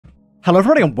Hello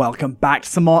everybody and welcome back to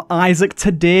some more Isaac.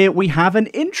 Today we have an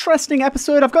interesting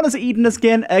episode. I've got us eating us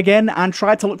again and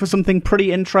tried to look for something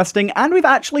pretty interesting, and we've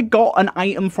actually got an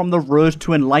item from the Road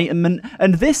to Enlightenment.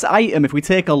 And this item, if we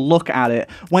take a look at it,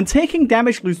 when taking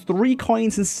damage, lose 3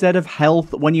 coins instead of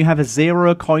health. When you have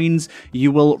 0 coins,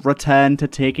 you will return to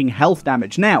taking health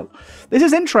damage. Now, this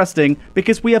is interesting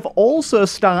because we have also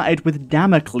started with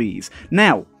Damocles.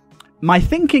 Now, my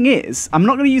thinking is, I'm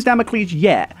not going to use Damocles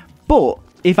yet, but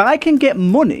if I can get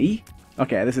money...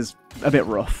 Okay, this is a bit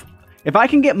rough. If I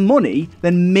can get money,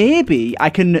 then maybe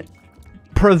I can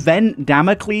prevent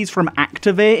Damocles from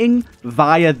activating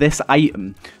via this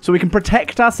item. So we can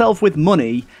protect ourselves with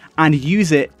money and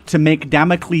use it to make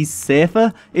Damocles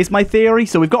safer, is my theory.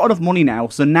 So we've got enough money now.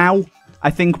 So now I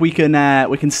think we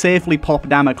can safely pop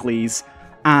Damocles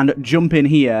and jump in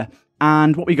here.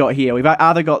 And what we got here? We've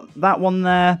either got that one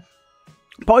there.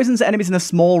 Poisons enemies in a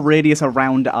small radius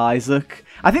around Isaac.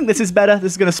 I think this is better.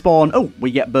 This is going to spawn... Oh, we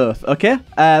get both. Okay.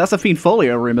 That's a Fiend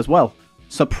Folio room as well.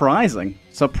 Surprising.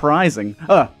 Surprising.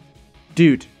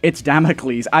 Dude, it's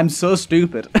Damocles. I'm so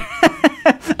stupid.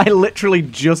 I literally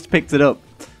just picked it up.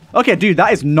 Okay, dude,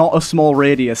 that is not a small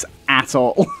radius at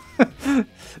all.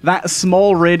 That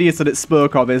small radius that it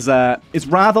spoke of is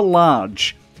rather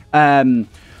large.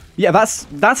 Yeah,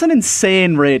 that's an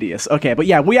insane radius. Okay, but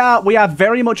yeah, we are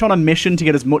very much on a mission to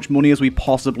get as much money as we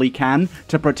possibly can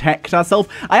to protect ourselves.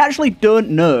 I actually don't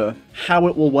know how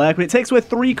it will work, but it takes away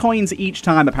 3 coins each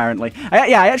time, apparently.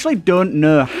 I actually don't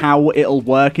know how it'll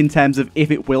work in terms of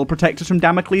if it will protect us from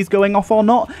Damocles going off or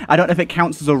not. I don't know if it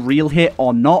counts as a real hit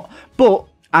or not, but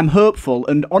I'm hopeful,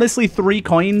 and honestly, 3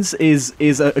 coins is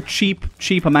a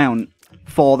cheap amount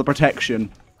for the protection.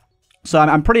 So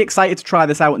I'm pretty excited to try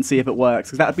this out and see if it works,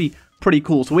 because that would be pretty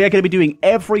cool. So we are going to be doing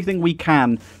everything we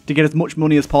can to get as much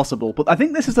money as possible. But I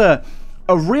think this is a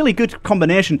really good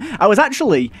combination. I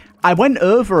went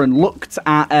over and looked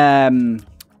at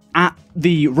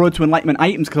the Road to Enlightenment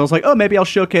items, because I was like, oh, maybe I'll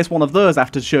showcase one of those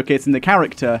after showcasing the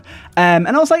character. And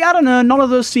I was like, I don't know, none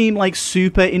of those seem like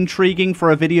super intriguing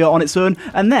for a video on its own.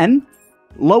 And then,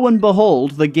 lo and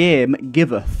behold, the game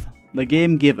giveth. The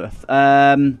game giveth.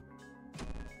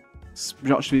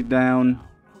 Shot speed down.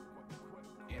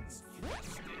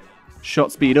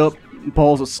 Shot speed up.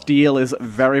 Balls of Steel is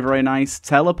very, very nice.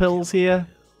 Telepills here.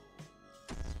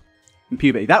 And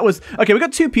puberty. That was... Okay, we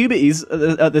got 2 puberties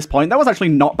at this point. That was actually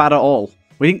not bad at all.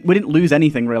 We didn't lose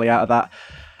anything really out of that.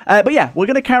 But yeah, we're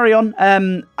going to carry on.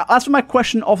 As for my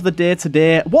question of the day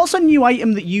today, what's a new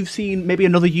item that you've seen, maybe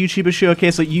another YouTuber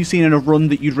showcase that you've seen in a run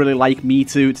that you'd really like me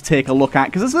to take a look at?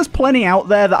 Because there's plenty out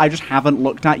there that I just haven't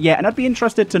looked at yet, and I'd be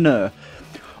interested to know.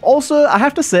 Also, I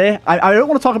have to say, I don't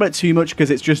want to talk about it too much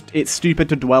because it's stupid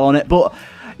to dwell on it, but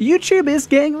YouTube is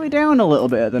getting me down a little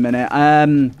bit at the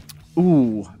minute.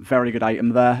 Ooh, very good item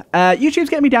there. YouTube's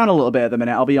getting me down a little bit at the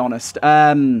minute, I'll be honest.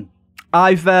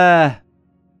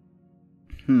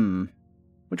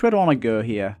 Which way do I want to go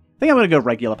here? I think I'm going to go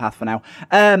regular path for now.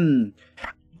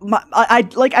 I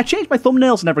changed my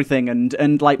thumbnails and everything,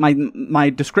 and like my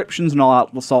descriptions and all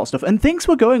that sort of stuff, and things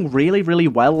were going really, really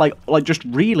well, like just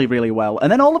really, really well. And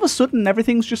then all of a sudden,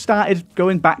 everything's just started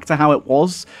going back to how it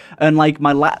was. And like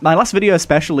my last video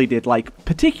especially did like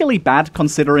particularly bad,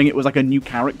 considering it was like a new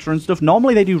character and stuff.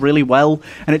 Normally they do really well,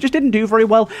 and it just didn't do very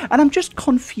well. And I'm just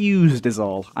confused, is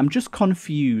all. I'm just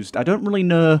confused. I don't really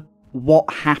know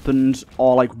what happened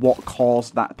or like what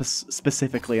caused that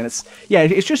specifically, and it's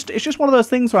just one of those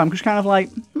things where I'm just kind of like,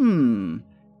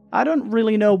 I don't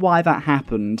really know why that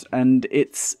happened, and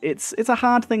it's a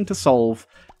hard thing to solve.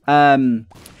 I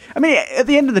mean, at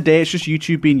the end of the day, it's just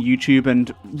YouTube being YouTube,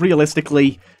 and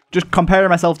realistically, just comparing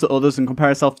myself to others and compare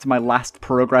myself to my last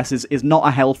progress is not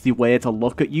a healthy way to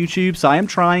look at YouTube. So I am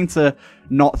trying to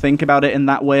not think about it in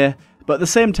that way, but at the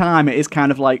same time, it is kind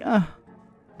of like,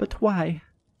 but why?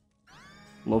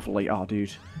 Lovely. Oh,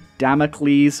 dude.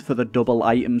 Damocles for the double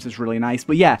items is really nice.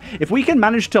 But yeah, if we can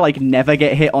manage to like never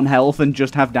get hit on health and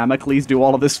just have Damocles do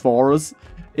all of this for us,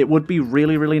 it would be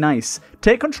really, really nice.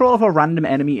 Take control of a random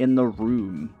enemy in the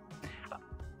room.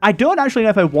 I don't actually know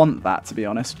if I want that, to be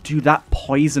honest. Dude, that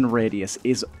poison radius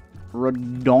is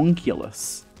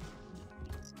redonkulous.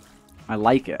 I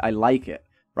like it. I like it.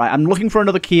 Right, I'm looking for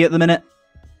another key at the minute.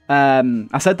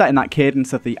 I said that in that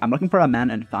cadence of the, I'm looking for a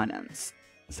man in finance.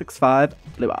 6'5",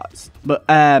 blue eyes. But,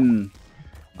 I'm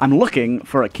looking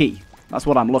for a key. That's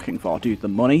what I'm looking for, dude. The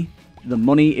money. The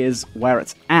money is where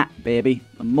it's at, baby.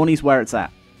 The money's where it's at.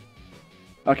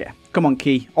 Okay, come on,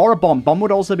 key. Or a bomb. Bomb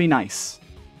would also be nice.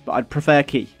 But I'd prefer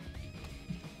key.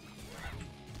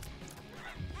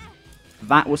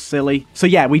 That was silly. So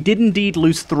yeah, we did indeed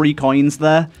lose 3 coins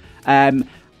there.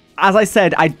 As I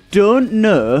said, I don't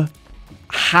know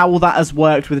how that has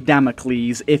worked with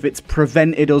Damocles, if it's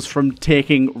prevented us from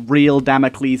taking real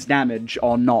Damocles damage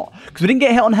or not. Because we didn't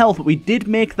get hit on health, but we did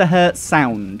make the hurt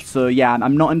sound. So yeah,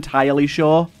 I'm not entirely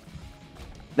sure.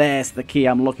 There's the key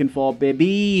I'm looking for,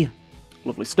 baby.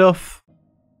 Lovely stuff.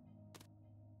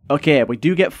 Okay, we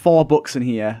do get 4 books in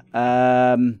here.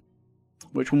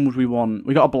 Which one would we want?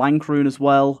 We got a blank rune as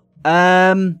well.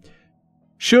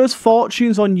 Shows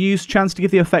fortunes on use, chance to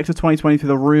give the effect of 2020 through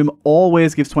the room.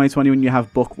 Always gives 2020 when you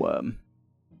have Bookworm.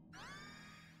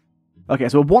 Okay,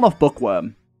 so a one-off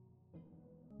Bookworm.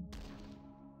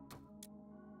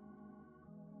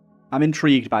 I'm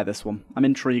intrigued by this one. I'm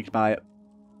intrigued by it.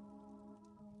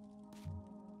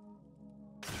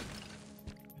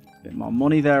 Bit more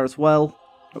money there as well.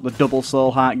 Got the double soul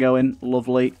heart going.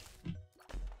 Lovely.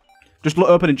 Just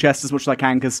opening chests as much as I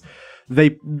can because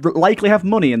they likely have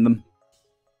money in them.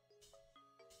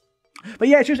 But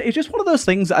yeah, it's just one of those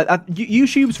things.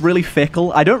 YouTube's really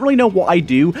fickle. I don't really know what I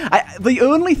do. The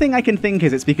only thing I can think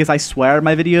is it's because I swear in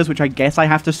my videos, which I guess I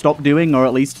have to stop doing or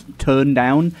at least turn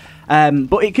down.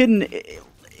 But it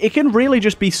can really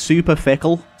just be super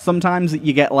fickle. Sometimes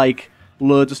you get like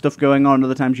loads of stuff going on,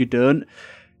 other times you don't.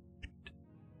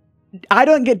 I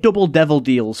don't get double devil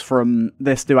deals from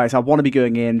this device. I want to be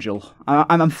going Angel.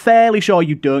 I'm fairly sure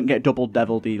you don't get double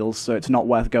devil deals, so it's not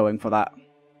worth going for that.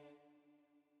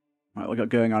 Right, what we got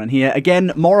going on in here.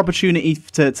 Again, more opportunity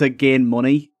to gain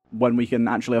money when we can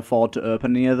actually afford to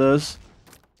open any of those.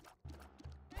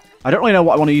 I don't really know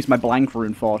what I want to use my blank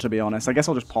rune for, to be honest. I guess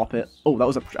I'll just pop it. Oh, that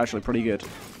was actually pretty good.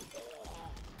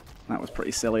 That was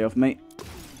pretty silly of me.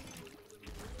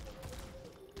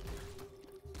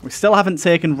 We still haven't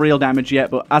taken real damage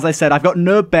yet, but as I said, I've got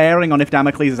no bearing on if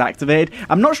Damocles is activated.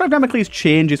 I'm not sure if Damocles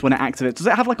changes when it activates. Does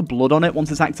it have like a blood on it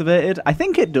once it's activated? I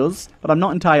think it does, but I'm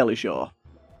not entirely sure.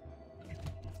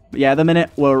 But yeah, at the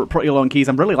minute, we're pretty low on keys.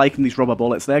 I'm really liking these rubber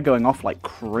bullets. They're going off like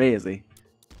crazy.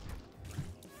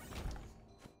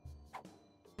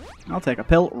 I'll take a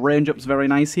pill. Range up's very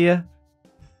nice here.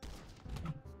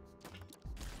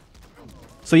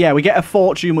 So yeah, we get a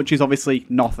fortune, which is obviously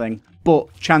nothing.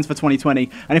 But chance for 2020.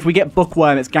 And if we get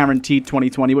Bookworm, it's guaranteed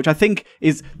 2020, which I think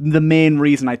is the main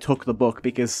reason I took the book,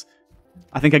 because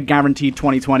I think a guaranteed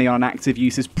 2020 on an active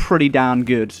use is pretty darn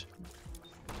good.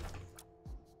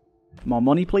 More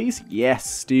money, please?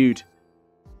 Yes, dude.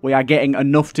 We are getting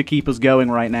enough to keep us going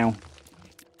right now.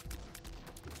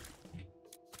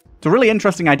 It's a really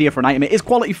interesting idea for an item. It is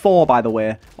quality 4, by the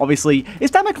way. Obviously,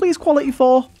 is Damocles quality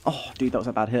 4? Oh, dude, that was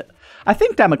a bad hit. I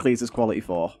think Damocles is quality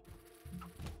 4.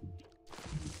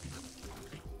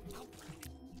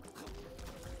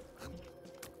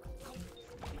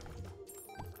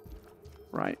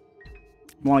 Right.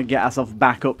 We want to get ourselves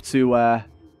back up to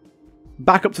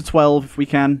 12 if we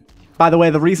can. By the way,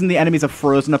 the reason the enemies are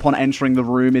frozen upon entering the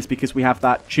room is because we have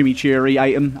that chimichurri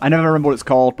item. I never remember what it's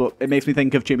called, but it makes me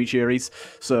think of chimichurris,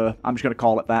 so I'm just going to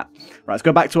call it that. Right, let's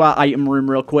go back to our item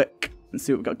room real quick and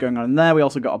see what we've got going on in there. We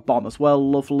also got a bomb as well.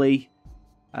 Lovely.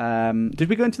 Did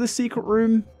we go into the secret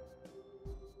room?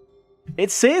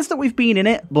 It says that we've been in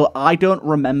it, but I don't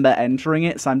remember entering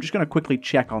it, so I'm just going to quickly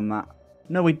check on that.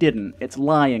 No, we didn't. It's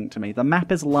lying to me. The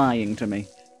map is lying to me.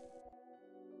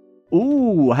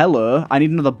 Ooh, hello. I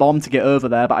need another bomb to get over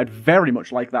there, but I'd very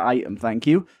much like that item, thank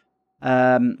you.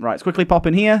 Right, let's quickly pop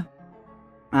in here.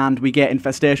 And we get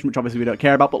Infestation, which obviously we don't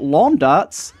care about, but Lawn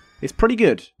Darts is pretty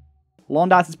good. Lawn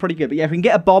Darts is pretty good. But yeah, if we can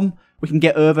get a bomb, we can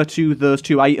get over to those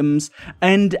 2 items.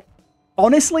 And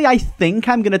honestly, I think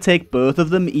I'm going to take both of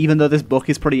them, even though this book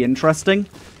is pretty interesting.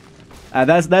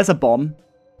 There's a bomb.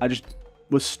 I just...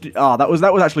 that was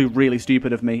actually really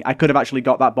stupid of me. I could have actually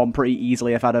got that bomb pretty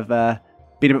easily if I'd have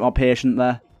been a bit more patient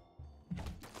there.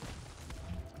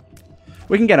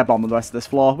 We can get a bomb on the rest of this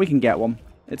floor. We can get one.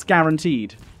 It's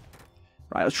guaranteed.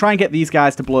 Right, let's try and get these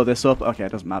guys to blow this up. Okay,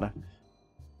 it doesn't matter.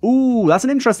 Ooh, that's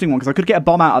an interesting one, because I could get a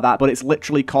bomb out of that, but it's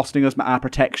literally costing us our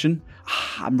protection.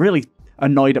 I'm really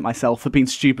annoyed at myself for being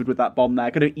stupid with that bomb there. I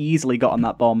could have easily gotten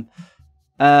that bomb.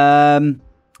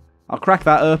 I'll crack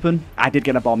that open. I did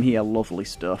get a bomb here. Lovely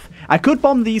stuff. I could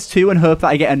bomb these 2 and hope that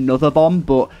I get another bomb,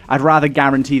 but I'd rather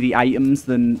guarantee the items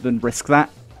than risk that.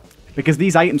 Because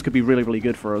these items could be really, really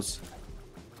good for us.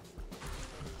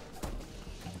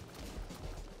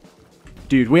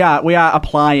 Dude, we are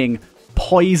applying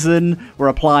poison. We're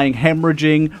applying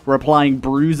hemorrhaging. We're applying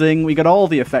bruising. We got all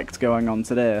the effects going on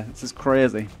today. This is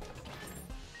crazy.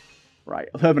 Right, I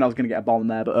was hoping I was going to get a bomb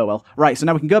there, but oh well. Right, so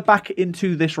now we can go back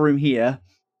into this room here.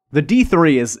 The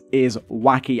D3 is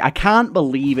wacky. I can't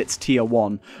believe it's tier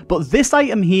 1. But this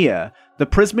item here, the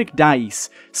Prismatic Dice,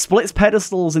 splits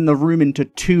pedestals in the room into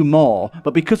 2 more.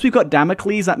 But because we've got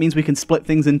Damocles, that means we can split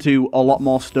things into a lot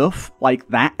more stuff. Like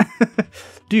that.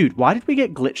 Dude, why did we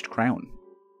get Glitched Crown?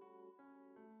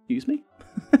 Excuse me?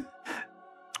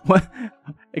 What?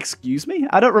 Excuse me?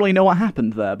 I don't really know what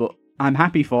happened there, but I'm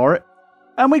happy for it.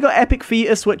 And we got Epic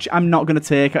Fetus, which I'm not going to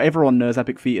take. Everyone knows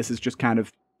Epic Fetus is just kind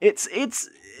of... It's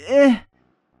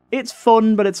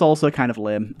fun, but it's also kind of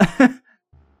lame.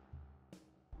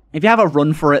 If you have a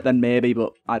run for it, then maybe,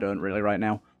 but I don't really right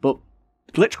now. But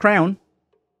Glitch Crown,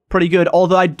 pretty good.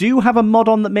 Although I do have a mod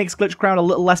on that makes Glitch Crown a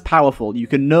little less powerful. You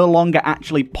can no longer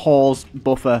actually pause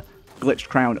buffer Glitched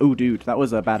Crown. Oh, dude, that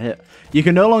was a bad hit. You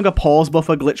can no longer pause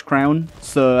buffer Glitch Crown.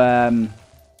 So,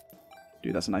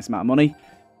 dude, that's a nice amount of money.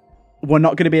 We're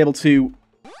not going to be able to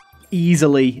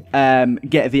easily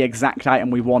get the exact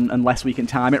item we want unless we can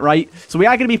time it right. So we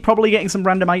are going to be probably getting some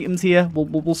random items here.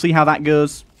 We'll see how that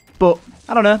goes. But,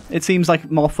 I don't know. It seems like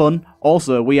more fun.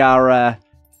 Also, we are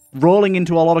rolling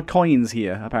into a lot of coins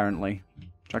here, apparently.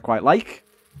 Which I quite like.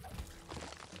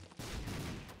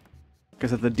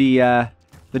 Because of the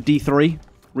D3,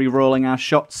 re-rolling our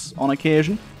shots on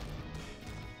occasion.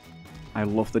 I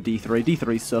love the D3.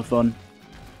 D3 is so fun.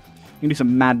 You can do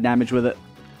some mad damage with it.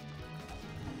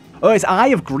 Oh, it's Eye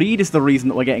of Greed is the reason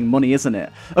that we're getting money, isn't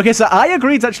it? Okay, so Eye of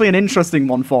Greed's actually an interesting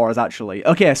one for us, actually.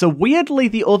 Okay, so weirdly,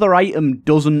 the other item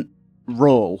doesn't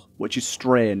roll, which is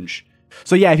strange.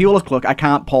 So yeah, if you look, I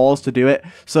can't pause to do it.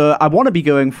 So I want to be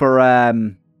going for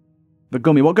the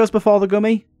gummy. What goes before the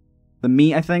gummy? The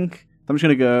meat, I think. So I'm just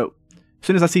going to go... As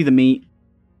soon as I see the meat...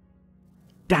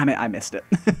 Damn it, I missed it.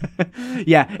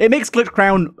 Yeah, it makes Glitch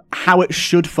Crown how it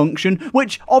should function,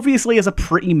 which obviously is a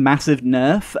pretty massive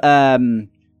nerf.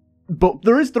 But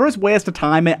there is ways to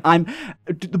time it.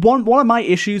 One of my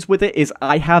issues with it is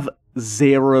I have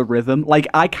zero rhythm. Like,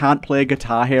 I can't play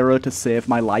Guitar Hero to save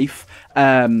my life.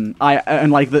 And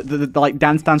like the like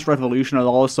Dance Dance Revolution and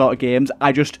all those sort of games,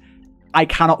 I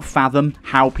cannot fathom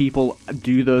how people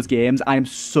do those games. I am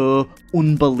so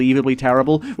unbelievably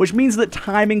terrible, which means that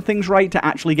timing things right to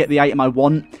actually get the item I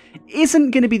want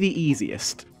isn't going to be the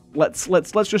easiest. Let's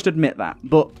just admit that.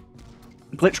 But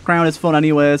Glitch Crown is fun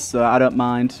anyways, so I don't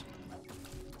mind.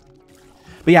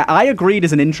 But yeah, I agreed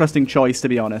is an interesting choice, to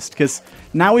be honest, because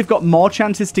now we've got more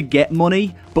chances to get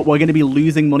money, but we're going to be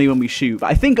losing money when we shoot. But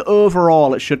I think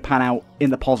overall it should pan out in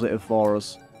the positive for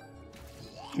us.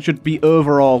 It should be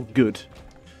overall good.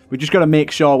 We just got to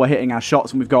make sure we're hitting our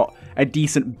shots and we've got a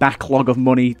decent backlog of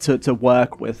money to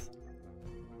work with.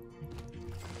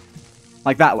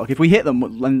 Like that, look. If we hit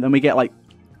them, then we get like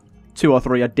 2 or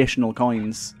 3 additional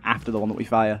coins after the one that we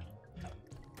fire.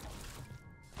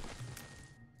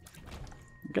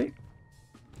 Okay.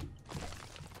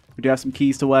 We do have some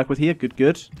keys to work with here. Good,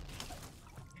 good.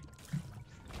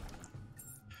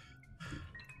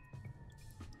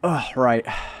 Oh, right.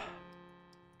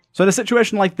 So in a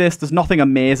situation like this, there's nothing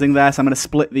amazing there, so I'm going to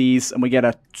split these, and we get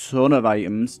a ton of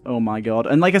items. Oh my god.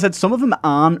 And like I said, some of them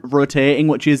aren't rotating,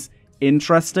 which is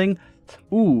interesting.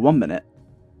 Ooh, 1 minute.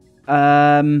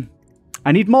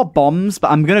 I need more bombs,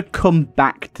 but I'm going to come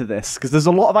back to this, because there's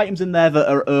a lot of items in there that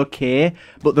are okay,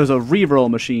 but there's a reroll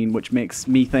machine, which makes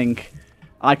me think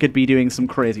I could be doing some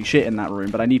crazy shit in that room,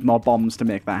 but I need more bombs to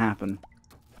make that happen.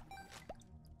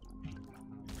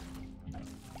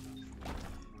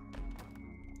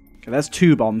 Okay, there's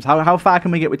 2 bombs. How far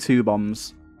can we get with 2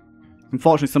 bombs?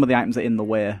 Unfortunately, some of the items are in the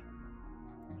way.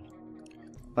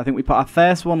 I think we put our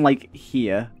first one, like,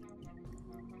 here.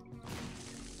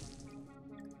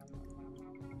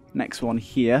 Next one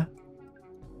here.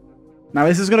 Now,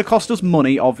 this is going to cost us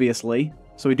money, obviously.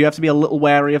 So we do have to be a little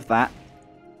wary of that.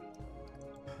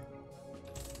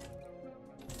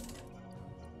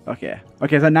 Okay.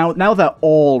 Okay, so now they're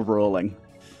all rolling.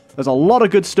 There's a lot of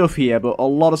good stuff here, but a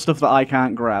lot of stuff that I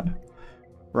can't grab.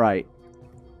 Right.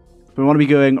 We want to be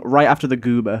going right after the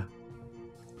goober.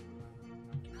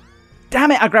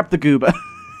 Damn it, I grabbed the goober.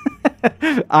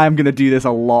 I'm going to do this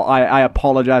a lot. I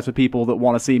apologize for people that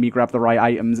want to see me grab the right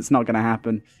items. It's not going to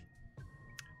happen.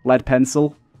 Lead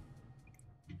pencil.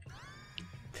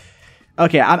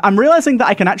 Okay, I'm realizing that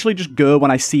I can actually just go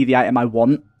when I see the item I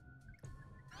want.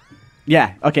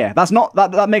 Yeah, okay.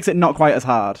 That makes it not quite as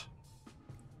hard.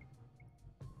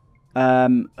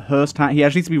 Hearst hat. He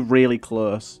actually needs to be really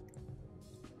close.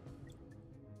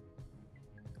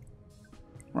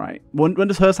 Right. When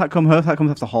does Hearst hat come? Hearst hat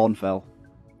comes after Hornfell.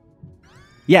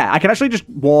 Yeah, I can actually just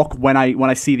walk when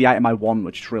I see the item I want,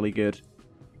 which is really good.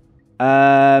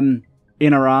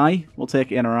 Inner Eye. We'll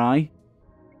take Inner Eye.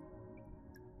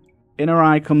 Inner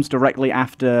Eye comes directly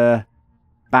after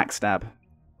Backstab.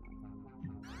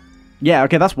 Yeah,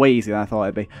 okay, that's way easier than I thought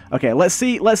it'd be. Okay, let's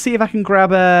see if I can grab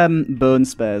Bone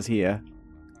Spares here.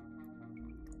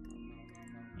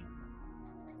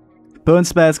 Bone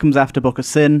Spares comes after Book of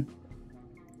Sin.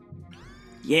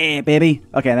 Yeah, baby.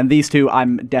 Okay, and then these two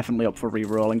I'm definitely up for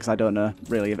re-rolling because I don't know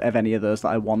really of any of those that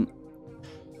I want.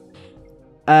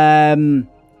 Again,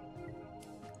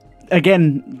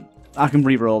 I can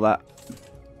re-roll that.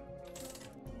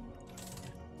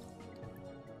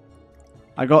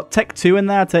 I got Tech 2 in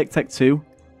there. I'll take Tech 2.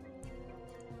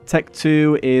 Tech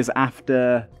 2 is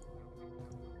after...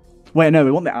 Wait, no,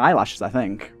 we want the eyelashes, I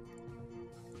think.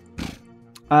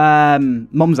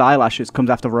 Mum's eyelashes comes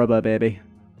after Robo Baby.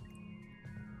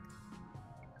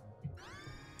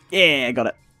 Yeah, got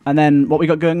it. And then what we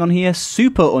got going on here?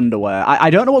 Super Underwear.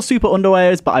 I don't know what Super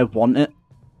Underwear is, but I want it.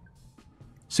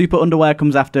 Super Underwear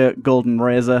comes after Golden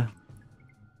Razor.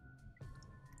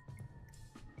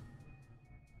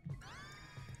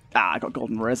 Ah, I got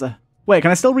Golden Razor. Wait,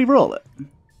 can I still re-roll it?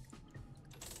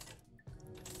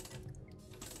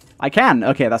 I can.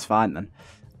 Okay, that's fine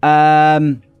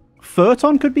then.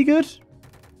 Photon could be good.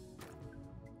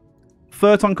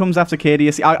 Photon comes after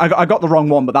KDSC. I got the wrong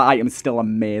one, but that item is still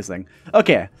amazing.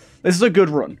 Okay, this is a good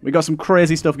run. We got some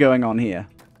crazy stuff going on here.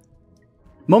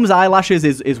 Mum's eyelashes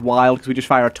is wild because we just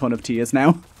fire a ton of tears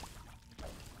now.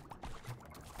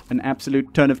 An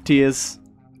absolute ton of tears.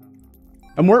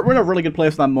 And we're in a really good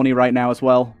place with our money right now as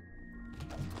well.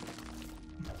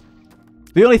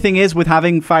 The only thing is, with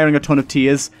firing a ton of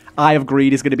tears, Eye of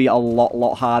Greed is going to be a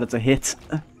lot harder to hit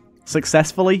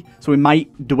successfully. So we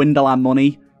might dwindle our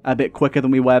money a bit quicker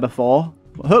than we were before.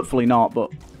 Well, hopefully not,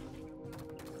 but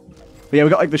yeah, we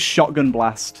got like the Shotgun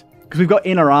Blast. Because we've got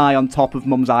Inner Eye on top of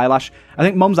Mum's Eyelash. I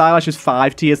think Mum's Eyelash is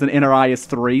 5 tiers and Inner Eye is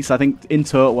 3. So I think in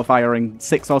total we're firing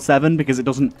 6 or 7 because it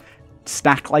doesn't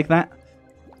stack like that.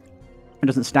 It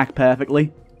doesn't stack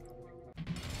perfectly.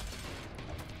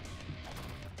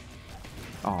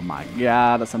 Oh my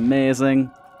god, that's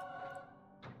amazing.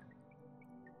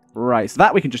 Right, so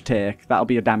that we can just take. That'll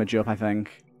be a damage up, I think.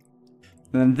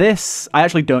 And then this, I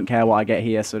actually don't care what I get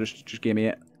here, so just give me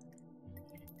it.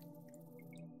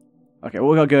 Okay,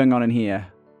 what we got going on in here?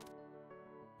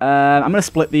 I'm going to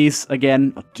split these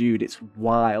again. Oh, dude, it's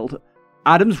wild.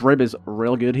 Adam's Rib is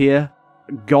real good here.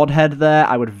 Godhead there,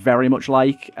 I would very much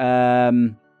like.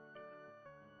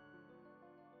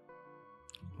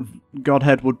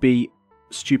 Godhead would be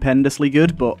stupendously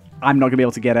good, but I'm not going to be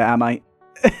able to get it, am I?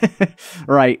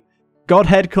 Right.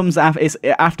 Godhead comes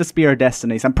after Spear of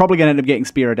Destiny, so I'm probably going to end up getting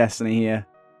Spear of Destiny here.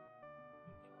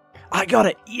 I got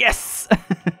it! Yes!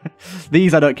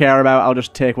 These I don't care about, I'll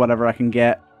just take whatever I can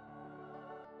get.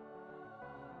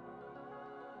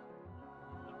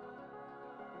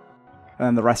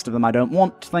 And the rest of them I don't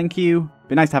want, thank you.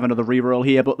 Be nice to have another reroll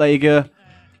here, but there you go.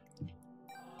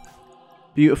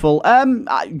 Beautiful.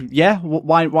 Yeah,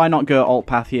 why not go alt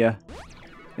path here?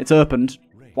 It's opened.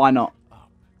 Why not?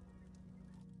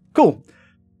 Cool.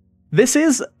 This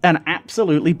is an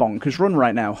absolutely bonkers run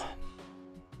right now.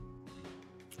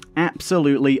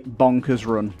 Absolutely bonkers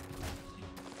run.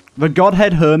 The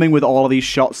Godhead herming with all of these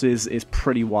shots is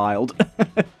pretty wild.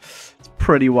 It's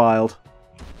pretty wild.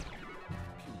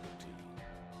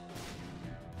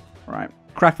 Right,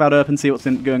 crack that open, see what's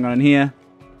going on in here.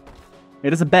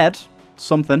 It is a bed.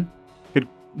 Something. Could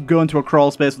go into a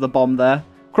crawl space with a bomb there.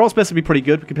 Crawl space would be pretty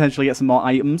good. We could potentially get some more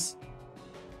items.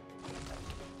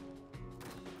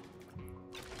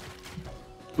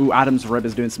 Ooh, Adam's Rib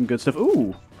is doing some good stuff.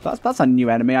 Ooh, that's a new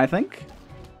enemy, I think.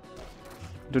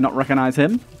 Do not recognize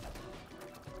him.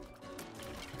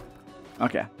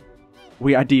 Okay.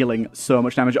 We are dealing so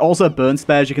much damage. Also, burn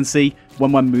spares, you can see,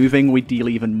 when we're moving, we deal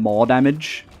even more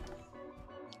damage.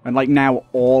 And, like, now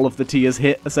all of the tiers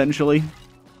hit, essentially.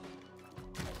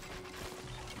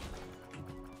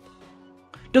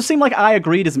 Does seem like I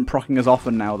Agreed isn't proccing as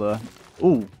often now, though.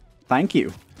 Ooh, thank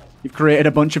you. You've created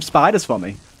a bunch of spiders for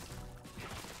me.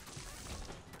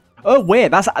 Oh, wait,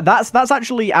 that's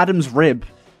actually Adam's Rib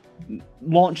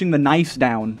launching the knives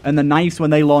down. And the knives,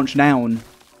 when they launch down,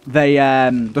 they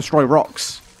destroy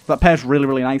rocks. That pairs really,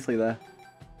 really nicely there.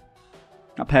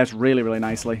 That pairs really, really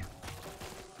nicely.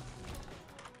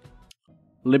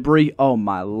 Libri, oh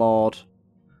my lord.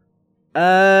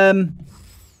 I'm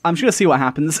just gonna see what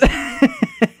happens.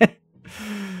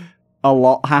 A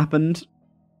lot happened.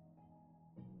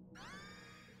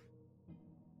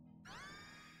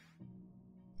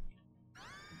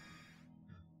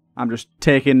 I'm just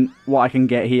taking what I can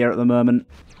get here at the moment.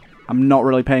 I'm not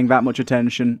really paying that much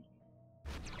attention.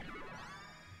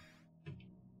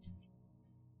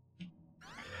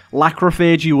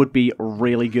 Lacrophagy would be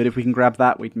really good if we can grab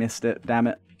that. We'd missed it, damn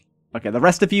it. Okay, the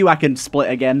rest of you I can split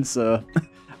again, so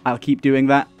I'll keep doing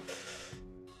that.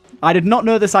 I did not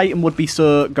know this item would be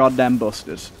so goddamn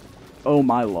busted. Oh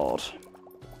my lord.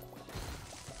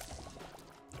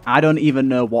 I don't even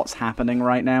know what's happening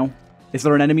right now. Is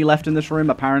there an enemy left in this room?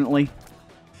 Apparently.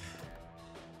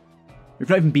 We've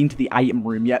not even been to the item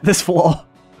room yet this floor.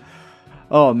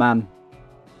 Oh man.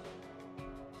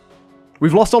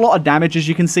 We've lost a lot of damage, as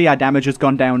you can see. Our damage has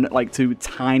gone down, like, to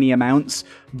tiny amounts.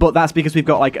 But that's because we've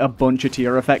got, like, a bunch of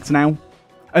tier effects now.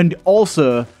 And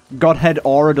also, Godhead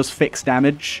Aura does fixed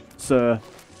damage. So,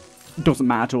 it doesn't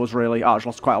matter to us, really. Oh, I just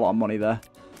lost quite a lot of money there.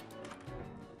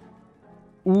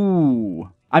 Ooh.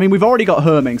 I mean, we've already got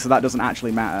Herming, so that doesn't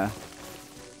actually matter.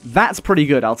 That's pretty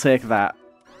good. I'll take that.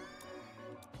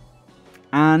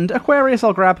 And Aquarius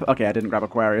I'll grab. Okay, I didn't grab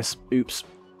Aquarius. Oops.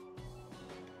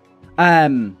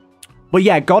 But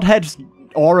yeah, Godhead's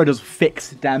Aura does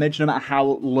fixed damage no matter how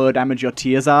low damage your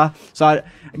tiers are. So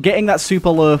getting that super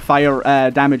low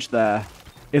fire damage there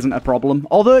isn't a problem.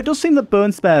 Although it does seem that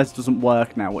Burn Spares doesn't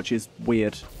work now, which is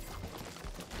weird.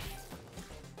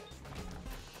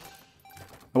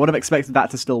 I would have expected that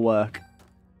to still work.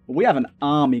 But we have an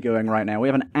army going right now. We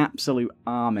have an absolute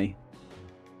army.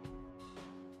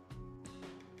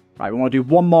 Right, we want to do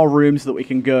one more room so that we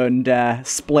can go and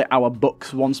split our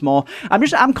books once more.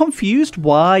 I'm confused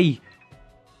why.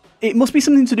 It must be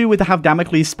something to do with how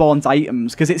Damocles spawns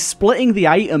items, because it's splitting the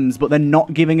items, but then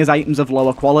not giving us items of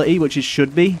lower quality, which it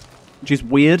should be, which is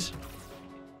weird.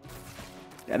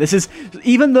 Yeah, this is,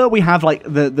 even though we have like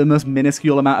the most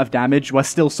minuscule amount of damage, we're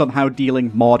still somehow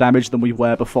dealing more damage than we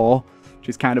were before, which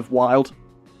is kind of wild.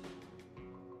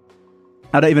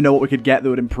 I don't even know what we could get that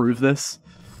would improve this.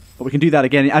 But we can do that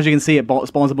again. As you can see, it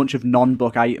spawns a bunch of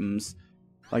non-book items.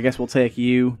 So I guess we'll take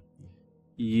you.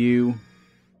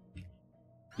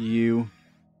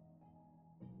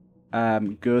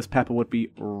 Ghost Pepper would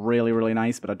be really, really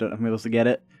nice, but I don't know if I'm able to get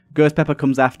it. Ghost Pepper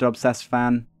comes after Obsessed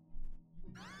Fan.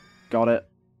 Got it.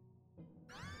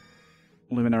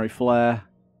 Luminary Flare.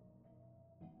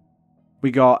 We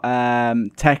got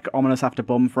Tech Ominous after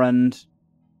Bum Friend.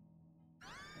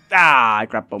 Ah, I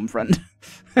grabbed Bum Friend.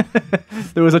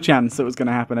 There was a chance it was going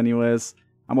to happen anyways.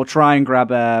 And we'll try and grab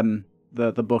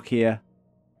the book here.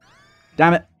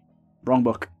 Damn it. Wrong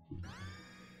book.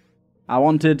 I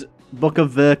wanted Book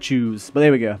of Virtues. But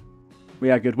there we go.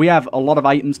 We are good. We have a lot of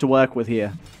items to work with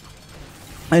here.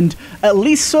 And at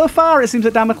least so far, it seems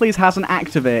that Damocles hasn't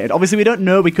activated. Obviously, we don't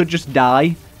know. We could just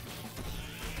die.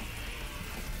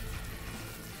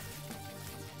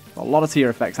 A lot of tier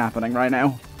effects happening right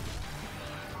now.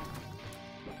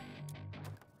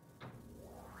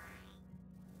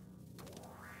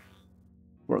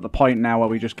 We're at the point now where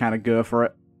we just kind of go for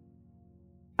it.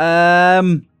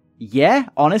 Yeah,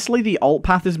 honestly, the alt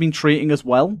path has been treating us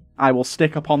well. I will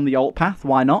stick upon the alt path,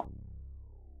 why not?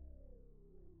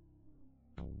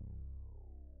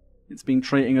 It's been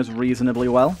treating us reasonably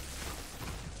well.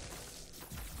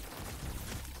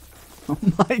 Oh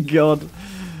my god.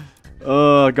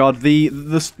 Oh god,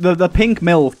 the pink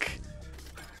milk.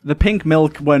 The pink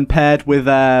milk when paired with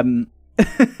when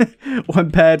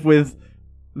paired with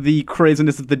the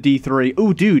craziness of the D3.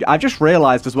 Oh, dude, I just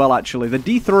realized as well, actually, the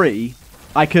D3,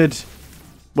 I could...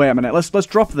 Wait a minute, let's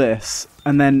drop this,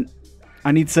 and then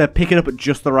I need to pick it up at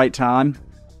just the right time,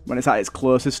 when it's at its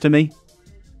closest to me.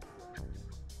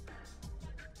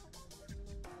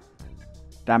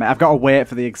 Damn it, I've got to wait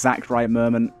for the exact right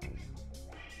moment.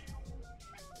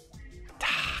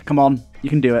 Come on, you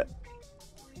can do it.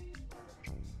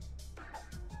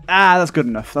 Ah, that's good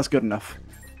enough, that's good enough.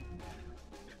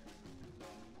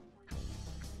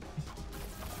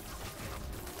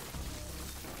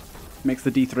 Makes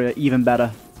the D3 even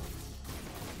better.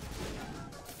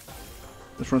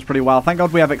 This runs pretty well. Thank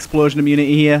God we have explosion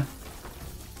immunity here.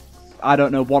 I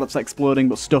don't know what it's exploding,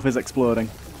 but stuff is exploding.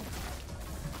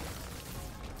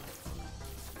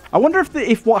 I wonder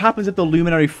if what happens if the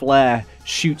Luminary Flare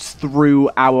shoots through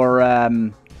our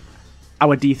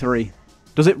D3.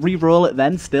 Does it re-roll it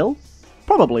then still?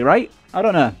 Probably, right? I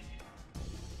don't know.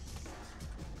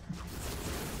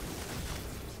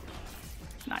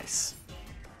 Nice.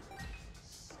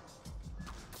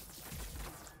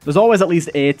 There's always at least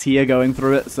a tier going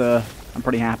through it, so I'm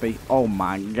pretty happy. Oh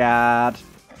my god.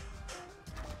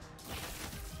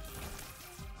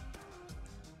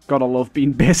 Gotta love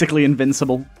being basically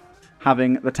invincible.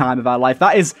 Having the time of our life.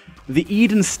 That is the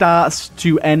Eden starts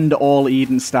to end all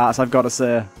Eden starts, I've got to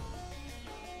say.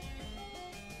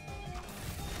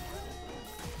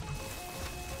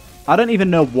 I don't even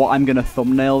know what I'm going to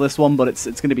thumbnail this one, but it's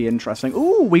going to be interesting.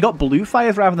 Ooh, we got blue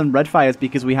fires rather than red fires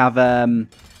because we have the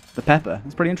pepper.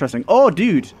 It's pretty interesting. Oh,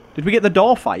 dude. Did we get the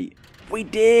door fight? We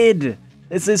did!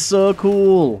 This is so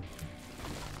cool.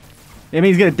 I mean,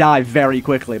 he's going to die very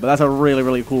quickly, but that's a really,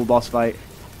 really cool boss fight.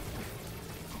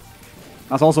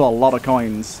 That's also a lot of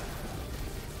coins.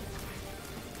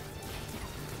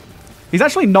 He's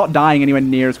actually not dying anywhere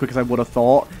near as quick as I would have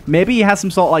thought. Maybe he has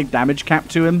some sort of, like, damage cap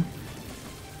to him.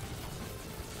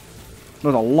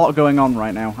 There's a lot going on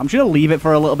right now. I'm just going to leave it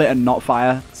for a little bit and not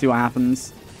fire. See what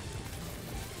happens.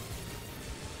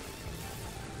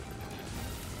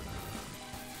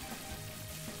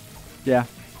 Yeah,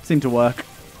 seemed to work.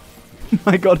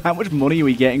 My god, how much money are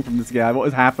we getting from this guy? What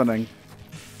is happening?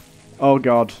 Oh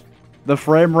god. The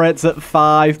frame rate's at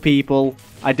 5, people.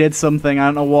 I did something, I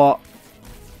don't know what.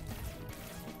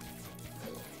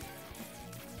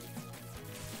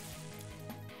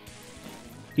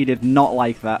 He did not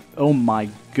like that. Oh my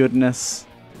goodness.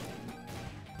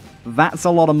 That's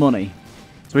a lot of money.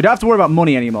 So we don't have to worry about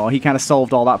money anymore. He kind of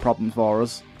solved all that problem for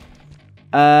us.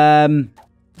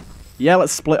 Yeah,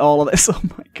 let's split all of this. Oh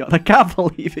my god, I can't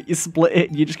believe it. You split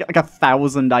it, you just get like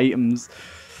 1,000 items.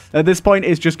 At this point,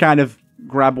 it's just kind of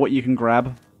grab what you can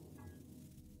grab.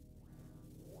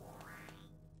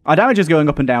 Our damage is going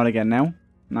up and down again now.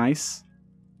 Nice.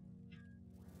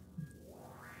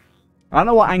 I don't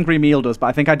know what Angry Meal does, but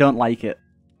I think I don't like it.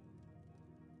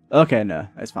 Okay, no,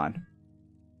 it's fine.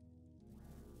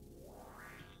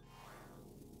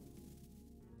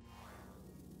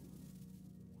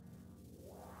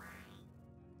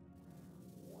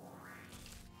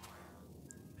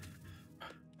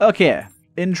 Okay,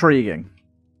 intriguing.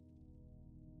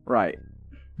 Right.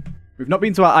 We've not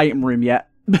been to our item room yet.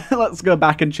 Let's go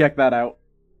back and check that out.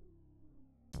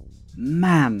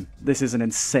 Man, this is an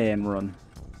insane run.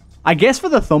 I guess for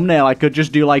the thumbnail, I could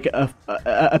just do like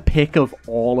a pick of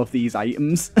all of these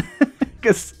items.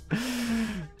 Because,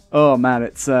 oh man,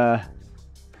 it's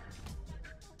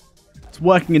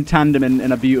working in tandem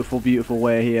in a beautiful, beautiful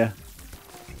way here.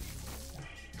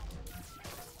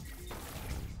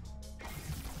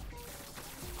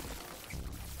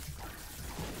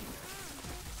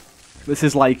 This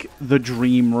is like the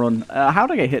dream run. How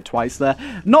did I get hit twice there?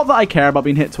 Not that I care about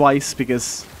being hit twice,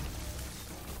 because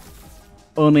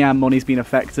only our money's been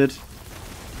affected.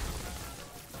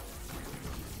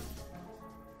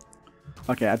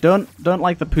 Okay, I don't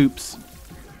like the poops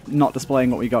not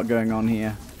displaying what we got going on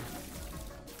here.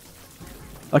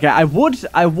 Okay, I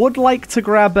would like to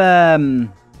grab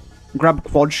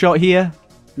quad shot here,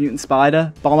 mutant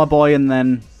spider, bomber boy, and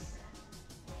then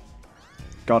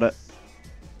got it.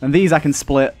 And these I can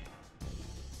split.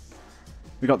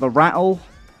 We got the rattle.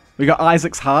 We got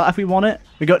Isaac's heart if we want it.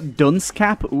 We got dunce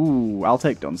cap. Ooh, I'll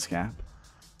take dunce cap.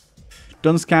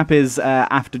 Dunce cap is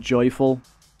after joyful.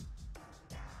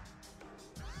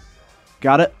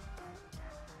 Got it.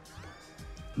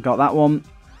 Got that one.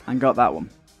 And got that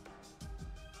one.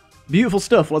 Beautiful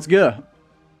stuff. Let's go.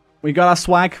 We got our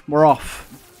swag. We're off.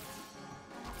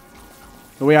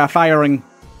 We are firing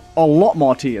a lot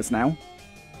more tiers now.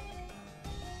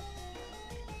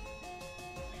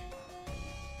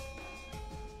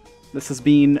 This has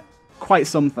been quite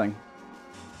something.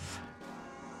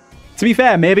 To be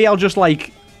fair, maybe I'll just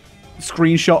like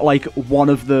screenshot like one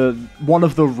of the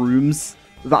rooms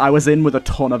that I was in with a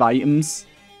ton of items.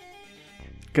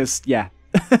 Because yeah.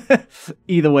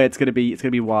 Either way it's gonna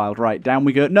be wild. Right, down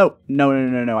we go. No.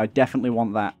 I definitely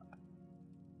want that.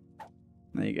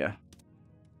 There you go.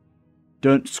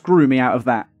 Don't screw me out of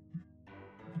that.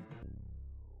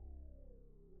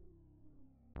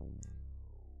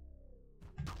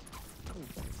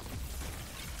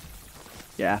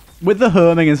 Yeah, with the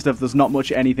homing and stuff, there's not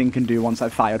much anything can do once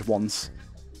I've fired once.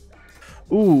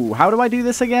 Ooh, how do I do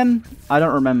this again? I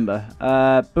don't remember.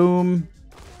 Boom,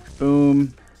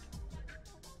 boom,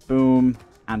 boom,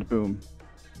 and boom.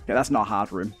 Okay, that's not a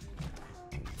hard room.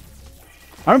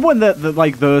 I remember when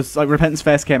those Repentance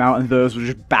Fest came out and those were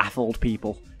just baffled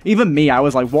people. Even me, I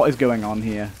was like, what is going on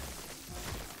here?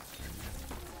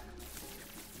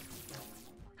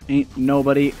 Ain't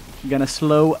nobody gonna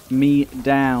slow me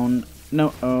down.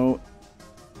 No, oh.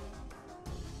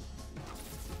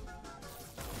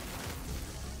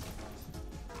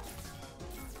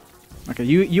 Okay,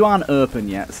 you aren't open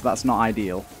yet, so that's not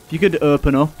ideal. If you could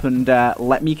open up and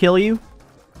let me kill you,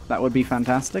 that would be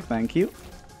fantastic, thank you.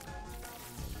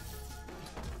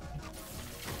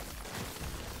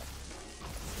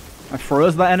 I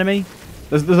froze that enemy.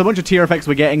 There's a bunch of tier effects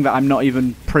we're getting that I'm not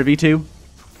even privy to.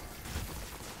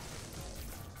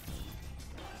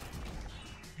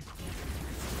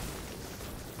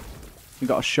 We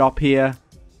got a shop here.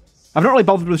 I've not really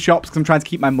bothered with shops because I'm trying to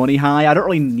keep my money high. I don't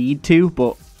really need to,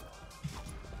 but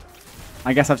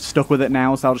I guess I've stuck with it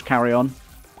now, so I'll just carry on.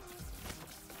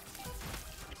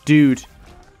 Dude.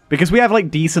 Because we have,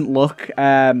 like, decent luck,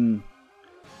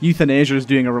 Euthanasia is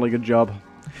doing a really good job.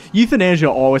 Euthanasia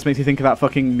always makes me think of that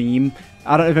fucking meme.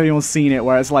 I don't know if anyone's seen it,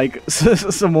 where it's like,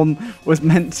 someone was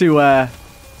meant to,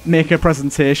 make a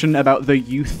presentation about the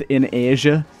youth in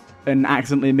Asia, and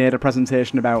accidentally made a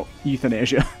presentation about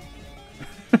euthanasia.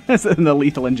 It's the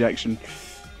lethal injection.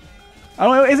 I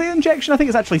don't know, is it injection? I think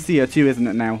it's actually CO2, isn't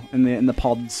it now, in the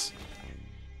pods?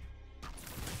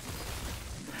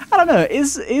 I don't know,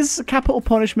 is capital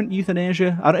punishment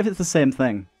euthanasia? I don't know if it's the same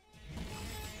thing.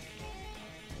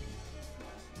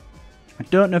 I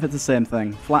don't know if it's the same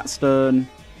thing. Flatstone.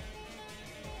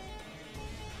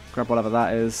 Grab whatever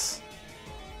that is.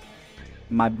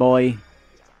 My boy.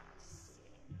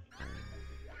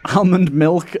 Almond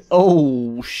milk.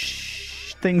 Oh,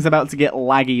 things about to get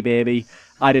laggy, baby.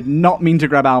 I did not mean to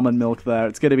grab almond milk there.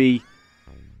 It's going to be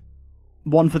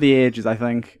one for the ages, I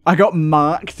think. I got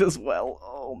marked as well.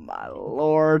 Oh, my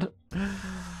lord.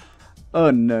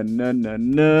 Oh, no, no, no,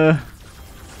 no.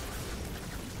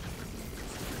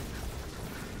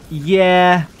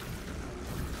 Yeah.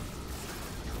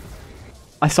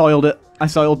 I soiled it. I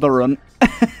soiled the run.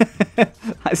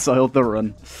 I soiled the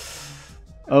run.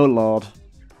 Oh, lord.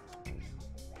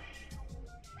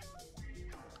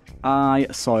 I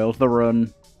soiled the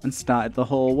run and started the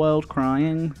whole world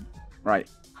crying. Right.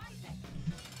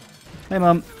 Hey,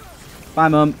 Mum. Bye,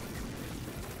 Mum.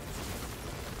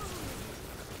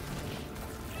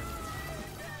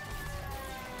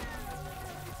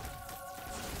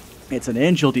 It's an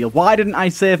angel deal. Why didn't I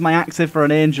save my active for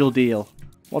an angel deal?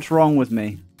 What's wrong with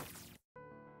me?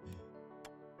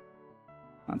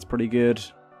 That's pretty good.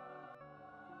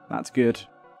 That's good.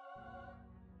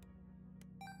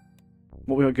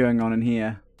 What we got going on in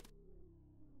here?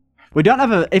 We don't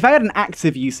have a... If I had an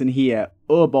active use in here...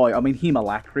 Oh boy, I mean,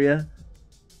 Hemolacria.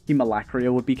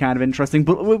 Hemolacria would be kind of interesting,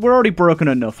 but we're already broken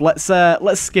enough. Let's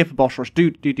skip Boss Rush.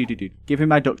 Dude. Give me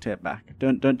my duct tape back.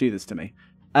 Don't do this to me.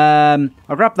 I'll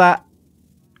grab that.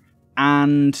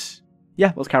 And...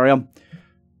 yeah, let's carry on.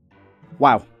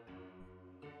 Wow.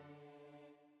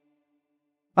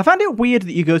 I find it weird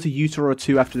that you go to Utero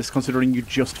 2 after this, considering you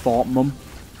just fought Mum.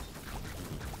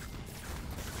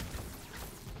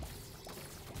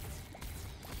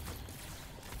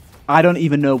 I don't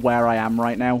even know where I am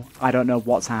right now. I don't know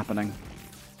what's happening.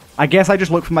 I guess I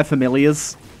just look for my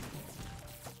familiars.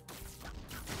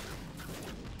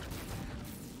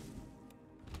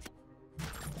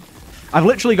 I've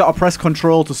literally got to press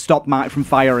control to stop Mark from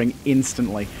firing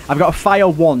instantly. I've got to fire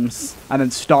once and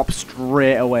then stop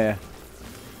straight away.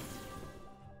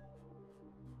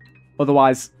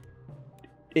 Otherwise,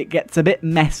 it gets a bit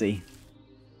messy.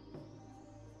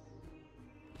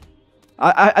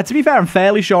 To be fair, I'm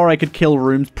fairly sure I could kill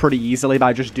rooms pretty easily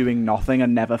by just doing nothing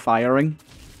and never firing.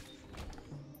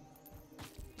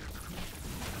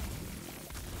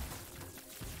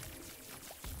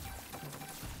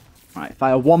 Alright,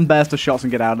 fire one burst of shots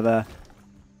and get out of there.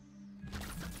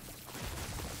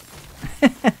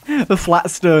 The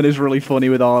flat stone is really funny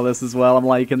with all of this as well. I'm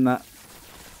liking that.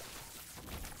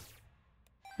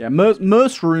 Yeah,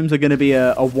 most rooms are going to be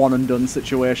a one and done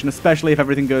situation, especially if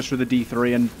everything goes through the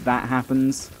D3 and that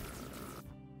happens.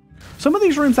 Some of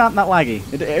these rooms aren't that laggy.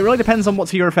 It really depends on what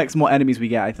tier effects and what enemies we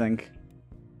get, I think.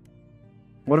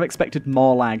 Would have expected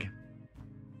more lag.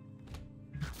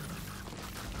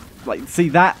 Like, see,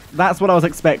 that's what I was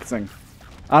expecting.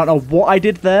 I don't know what I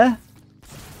did there.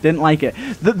 Didn't like it.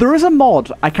 There is a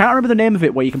mod, I can't remember the name of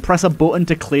it, where you can press a button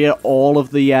to clear all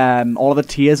of the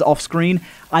tiers off screen.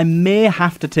 I may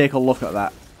have to take a look at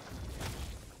that.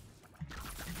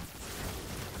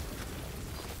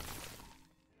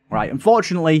 Right,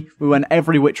 unfortunately, we went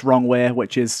every which wrong way,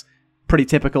 which is pretty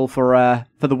typical for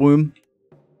the womb.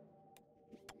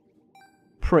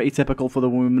 Pretty typical for the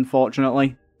womb,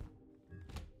 unfortunately.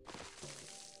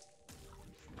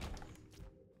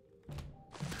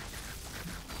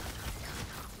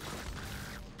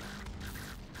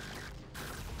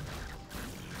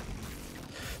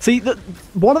 See,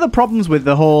 one of the problems with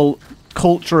the whole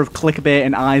culture of clickbait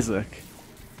in Isaac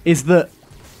is that,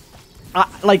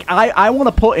 I want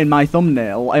to put in my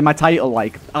thumbnail, in my title,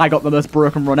 like, I got the most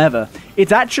broken run ever.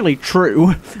 It's actually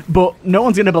true, but no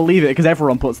one's going to believe it because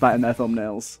everyone puts that in their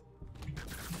thumbnails.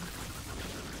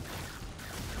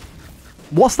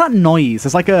 What's that noise?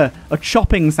 It's like a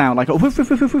chopping sound, like a woof,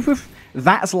 woof, woof, woof, woof.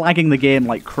 That's lagging the game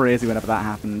like crazy whenever that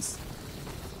happens.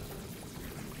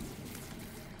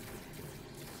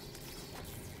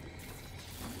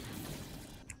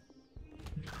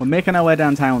 We're making our way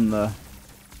downtown, though.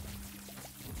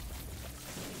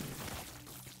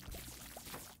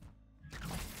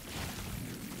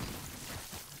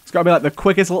 It's got to be like the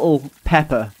quickest little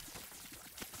pepper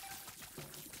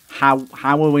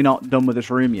how are we not done with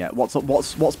this room yet?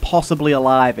 What's possibly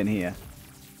alive in here?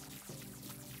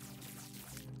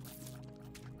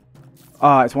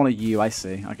 Oh, it's one of you, I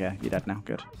see. Okay, you're dead now.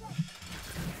 Good.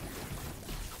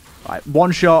 Right,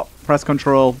 one shot, press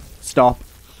control, stop,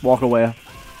 walk away.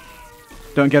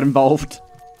 Don't get involved.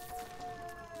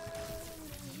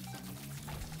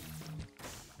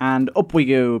 And up we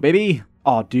go, baby.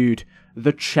 Oh, dude,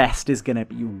 the chest is gonna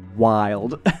be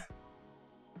wild.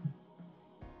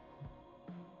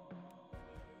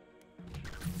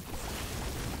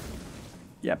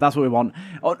 Yeah, that's what we want.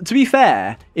 Oh, to be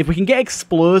fair, if we can get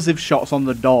explosive shots on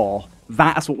the door,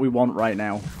 that's what we want right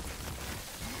now.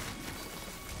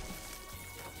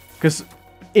 Because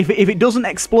if it doesn't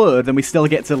explode, then we still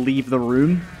get to leave the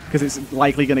room, because it's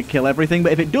likely going to kill everything.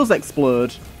 But if it does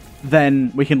explode,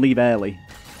 then we can leave early,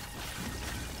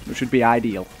 which would be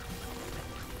ideal.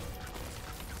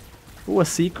 Oh, a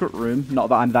secret room. Not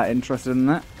that I'm that interested in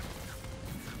that.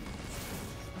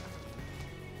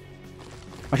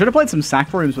 I should have played some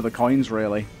sack rooms with the coins,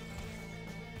 really.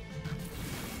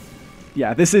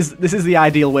 Yeah, this is the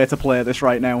ideal way to play this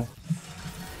right now.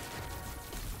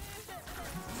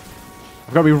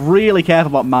 I've got to be really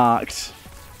careful about marked.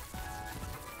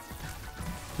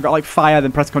 I've got like fire,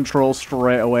 then press control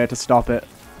straight away to stop it.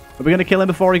 Are we going to kill him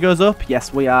before he goes up?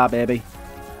 Yes, we are, baby.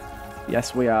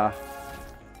 Yes, we are.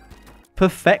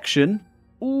 Perfection.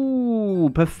 Ooh,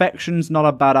 perfection's not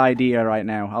a bad idea right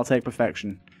now. I'll take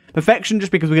perfection. Perfection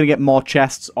just because we're going to get more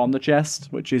chests on the chest,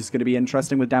 which is going to be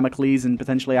interesting with Damocles and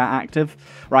potentially our active.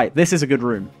 Right, this is a good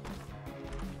room.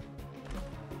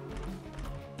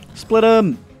 Split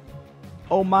them!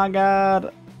 Oh my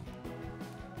god.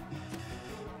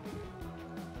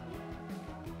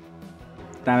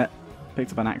 Damn it.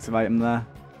 Picked up an active item there.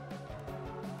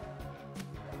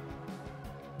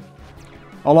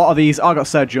 A lot of these... Oh, I got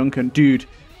Sir Junkin. Dude,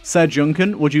 Sir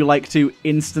Junkin, would you like to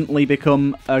instantly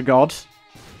become a god?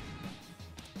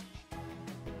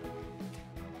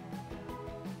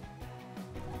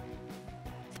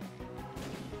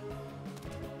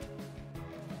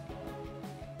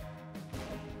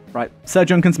 Right, Sir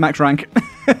Junkin's max rank.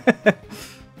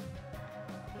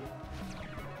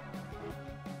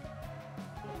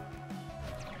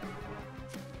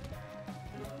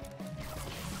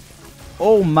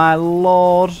 Oh my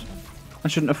lord. I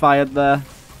shouldn't have fired there.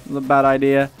 It was a bad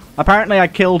idea. Apparently I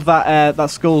killed that that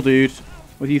skull dude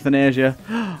with euthanasia.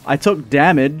 I took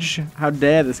damage. How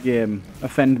dare this game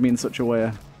offend me in such a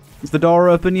way. Is the door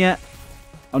open yet?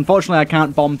 Unfortunately I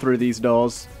can't bomb through these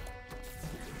doors.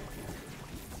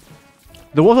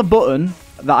 There was a button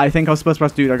that I think I was supposed to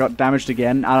press, dude. I got damaged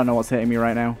again. I don't know what's hitting me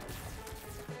right now.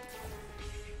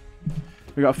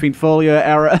 We got a Fiend Folio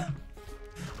error.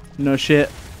 No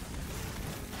shit.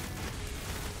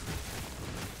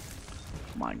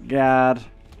 Oh my god.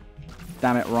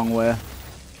 Damn it, wrong way.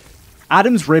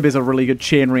 Adam's Rib is a really good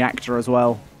chain reactor as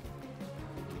well.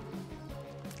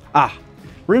 Ah.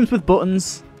 Rooms with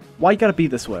buttons. Why you gotta be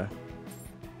this way?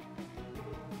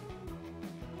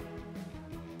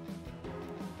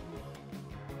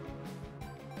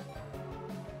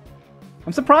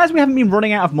 I'm surprised we haven't been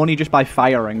running out of money just by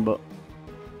firing, but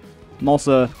I'm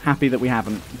also happy that we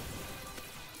haven't.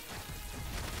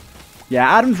 Yeah,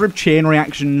 Adam's Rib chain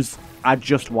reactions are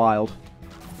just wild.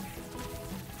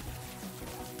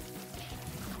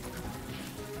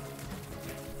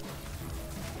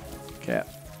 Okay,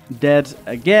 dead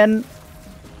again.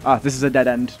 Ah, this is a dead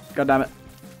end. God damn it.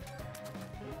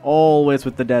 Always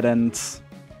with the dead ends.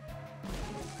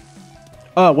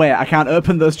 Oh, wait, I can't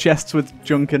open those chests with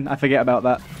Junkin. I forget about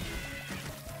that.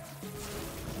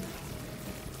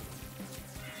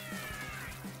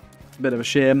 Bit of a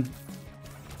shame.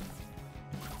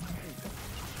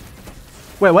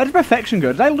 Wait, where did Perfection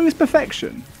go? Did I lose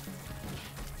Perfection?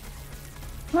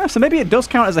 Oh, so maybe it does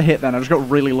count as a hit then. I just got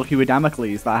really lucky with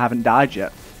Damocles that I haven't died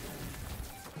yet.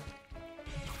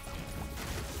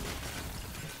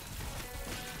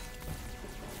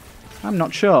 I'm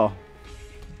not sure.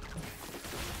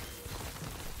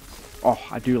 Oh,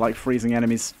 I do like freezing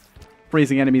enemies.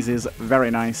 Freezing enemies is very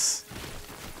nice.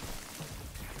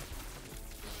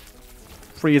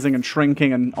 Freezing and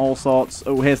shrinking and all sorts.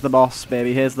 Oh, here's the boss,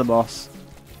 baby. Here's the boss.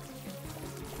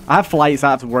 I have flights. I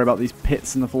don't have to worry about these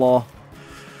pits in the floor.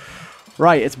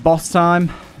 Right, it's boss time.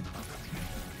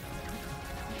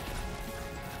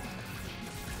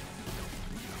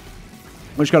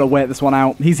 We just gotta wait this one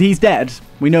out. He's dead.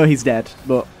 We know he's dead,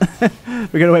 but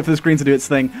we gotta wait for the screen to do its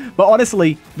thing. But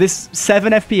honestly, this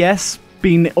 7 FPS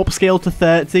being upscaled to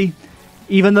 30,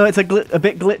 even though it's a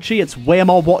bit glitchy, it's way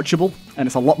more watchable and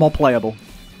it's a lot more playable.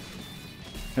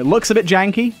 It looks a bit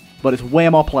janky, but it's way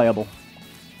more playable.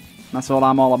 That's all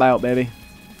I'm all about, baby.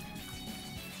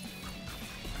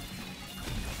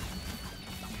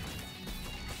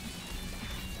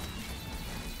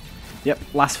 Yep,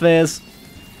 last phase.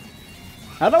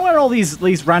 I don't know where all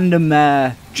these random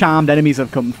charmed enemies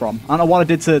have come from. I don't know what I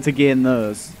did to gain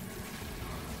those.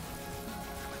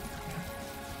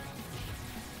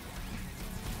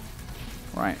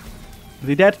 Right. Is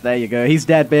he dead? There you go. He's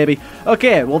dead, baby.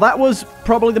 Okay, well, that was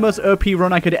probably the most OP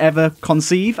run I could ever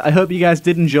conceive. I hope you guys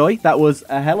did enjoy. That was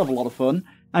a hell of a lot of fun.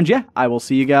 And yeah, I will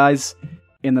see you guys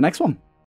in the next one.